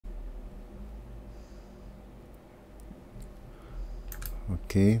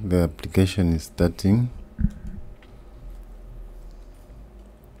Okay, the application is starting.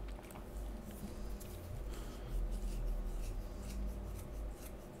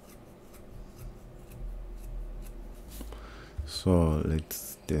 So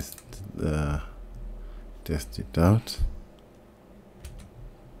let's test it out.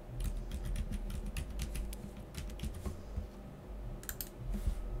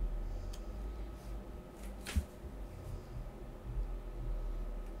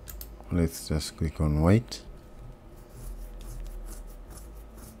 Let's just click on wait.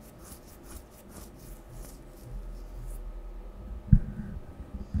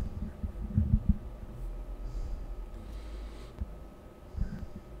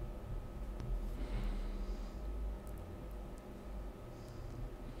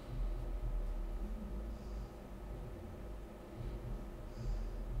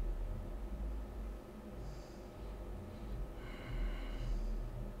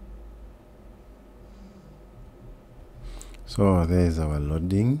 So there's our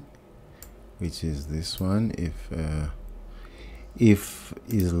loading, which is this one. If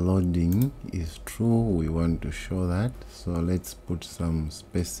is loading is true, we want to show that. So let's put some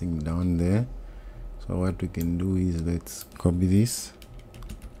spacing down there. So what we can do is let's copy this,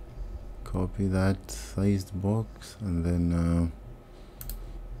 copy that sized box, and then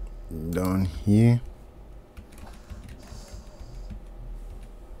down here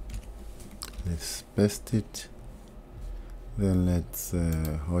let's paste it. Then let's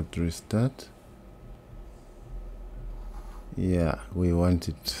hot restart. Yeah, we want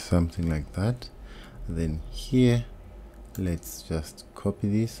it something like that. Then here let's just copy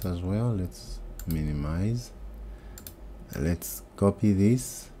this as well. Let's minimize. Let's copy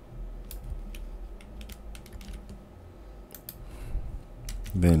this,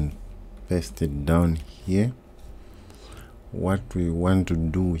 then paste it down here. What we want to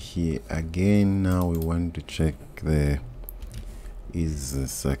do here again, now we want to check the is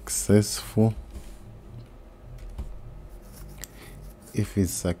successful. If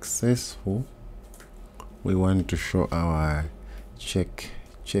it's successful, we want to show our check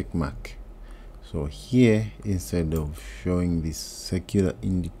mark. So here, instead of showing this circular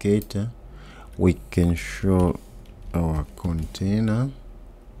indicator, we can show our container,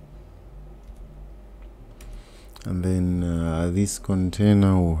 and then this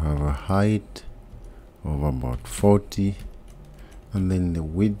container will have a height of about 40, and then the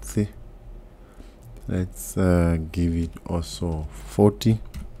width, let's give it also 40,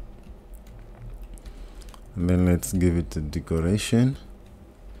 and then let's give it a decoration,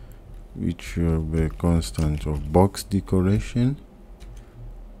 which will be a constant of box decoration.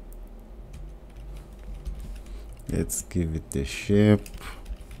 Let's give it a shape,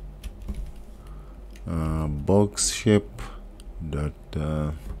 box shape dot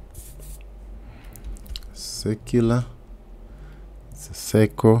circular. It's a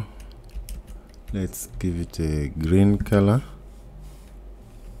circle. Let's give it a green color.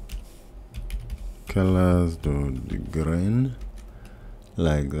 Colors dot green,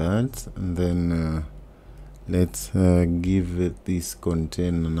 like that. And then let's give it this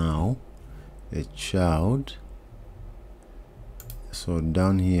container now a child. So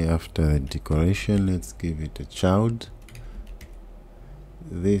down here after the decoration, let's give it a child.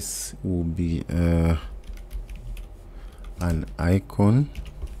 This will be an icon,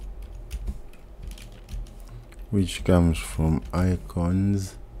 which comes from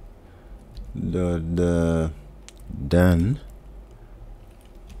icons done,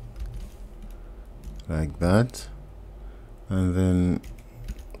 like that. And then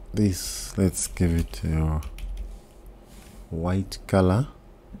this, let's give it a white color,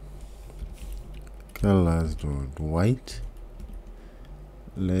 colors dot white.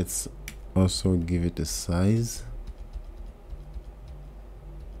 Let's also give it a size.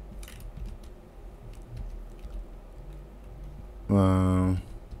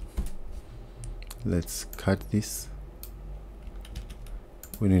 Let's cut this.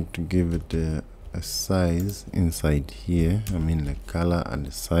 We need to give it a size inside here. I mean the color and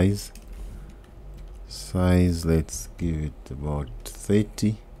the size. Let's give it about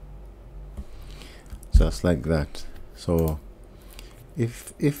 30, just like that. So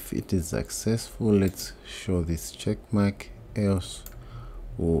if it is successful, let's show this check mark. Else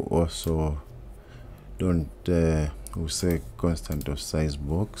we'll also don't we'll say constant of size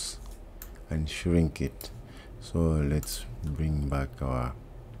box and shrink it. So let's bring back our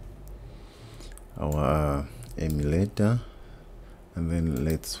emulator, and then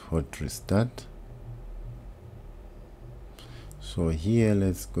let's hot restart. So here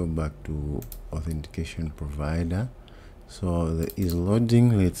let's go back to authentication provider. So the is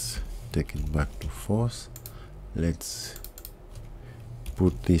loading. Let's take it back to false. Let's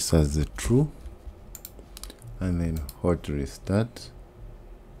put this as the true and then hot restart.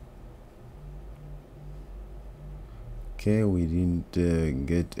 Okay, we didn't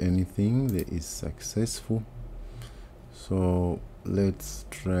get anything. That is successful. So let's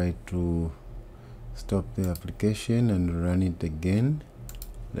try to stop the application and run it again.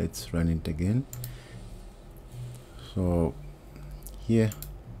 Let's run it again. So here,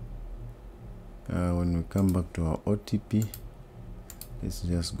 when we come back to our OTP, let's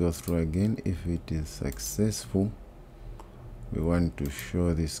just go through again. If it is successful, we want to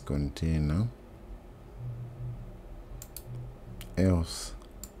show this container, else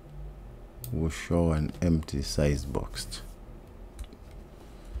we'll show an empty size box.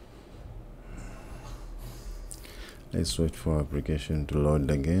 Let's wait for our application to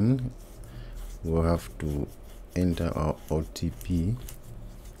load again. We'll have to enter our OTP,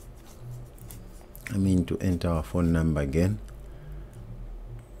 to enter our phone number again.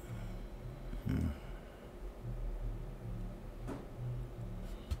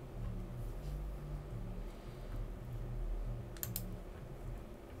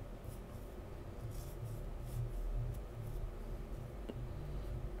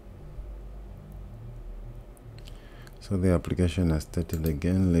 So the application has started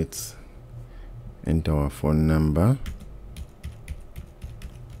again. Let's enter our phone number.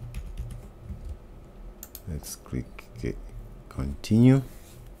 Let's click continue.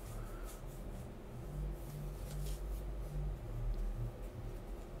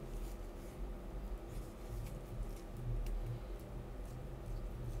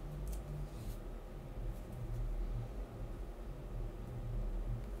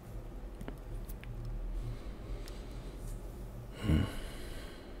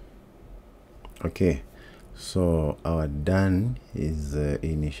 Okay, so our done is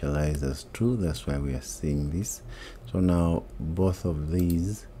initialized as true. That's why we are seeing this. So now both of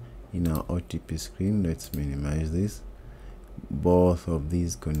these in our OTP screen, let's minimize this. Both of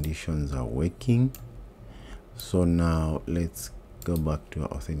these conditions are working. So now let's go back to our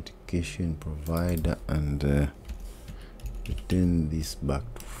authentication provider and return this back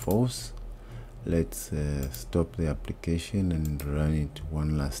to false. Let's stop the application and run it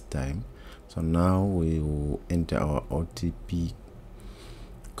one last time. So now we will enter our OTP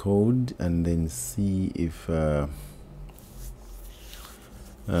code and then see if the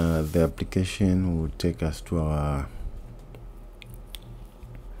application will take us to our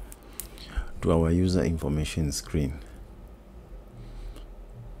user information screen.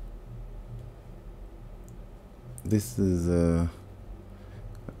 This is the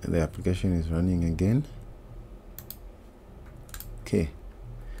application is running again. Okay,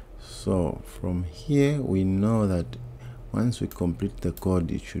 so from here we know that once we complete the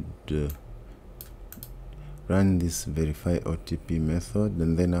code, it should run this verify OTP method,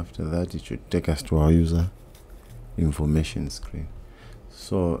 and then after that it should take us to our user information screen.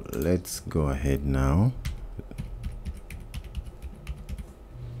 So let's go ahead now.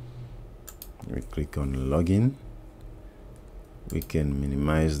 We click on login. We can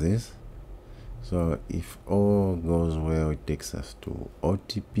minimize this. So if all goes well, it takes us to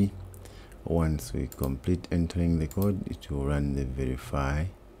OTP. Once we complete entering the code, it will run the verify.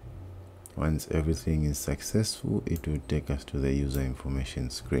 Once everything is successful, it will take us to the user information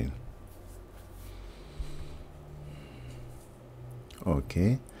screen.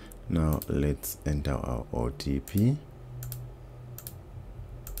 Okay, now let's enter our OTP.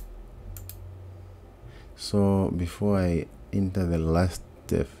 So before I enter the last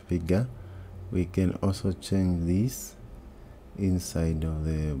figure, we can also change this inside of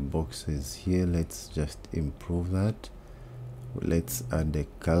the boxes here. Let's just improve that. Let's add a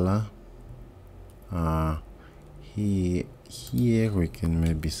color. Here we can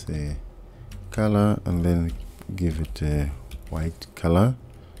maybe say color and then give it a white color.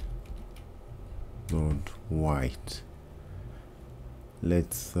 Load white.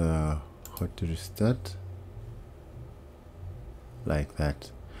 Let's hot restart like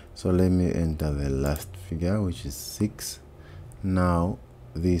that. So let me enter the last figure, which is 6. Now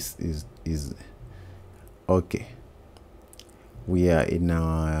this is okay. We are in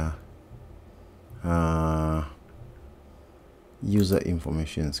our user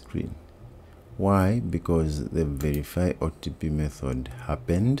information screen. Why? Because the verify OTP method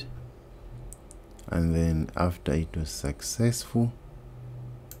happened, and then after it was successful,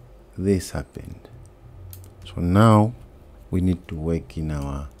 this happened. So now we need to work in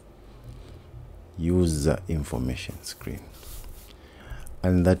our user information screen,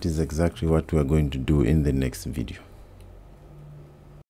 and that is exactly what we are going to do in the next video.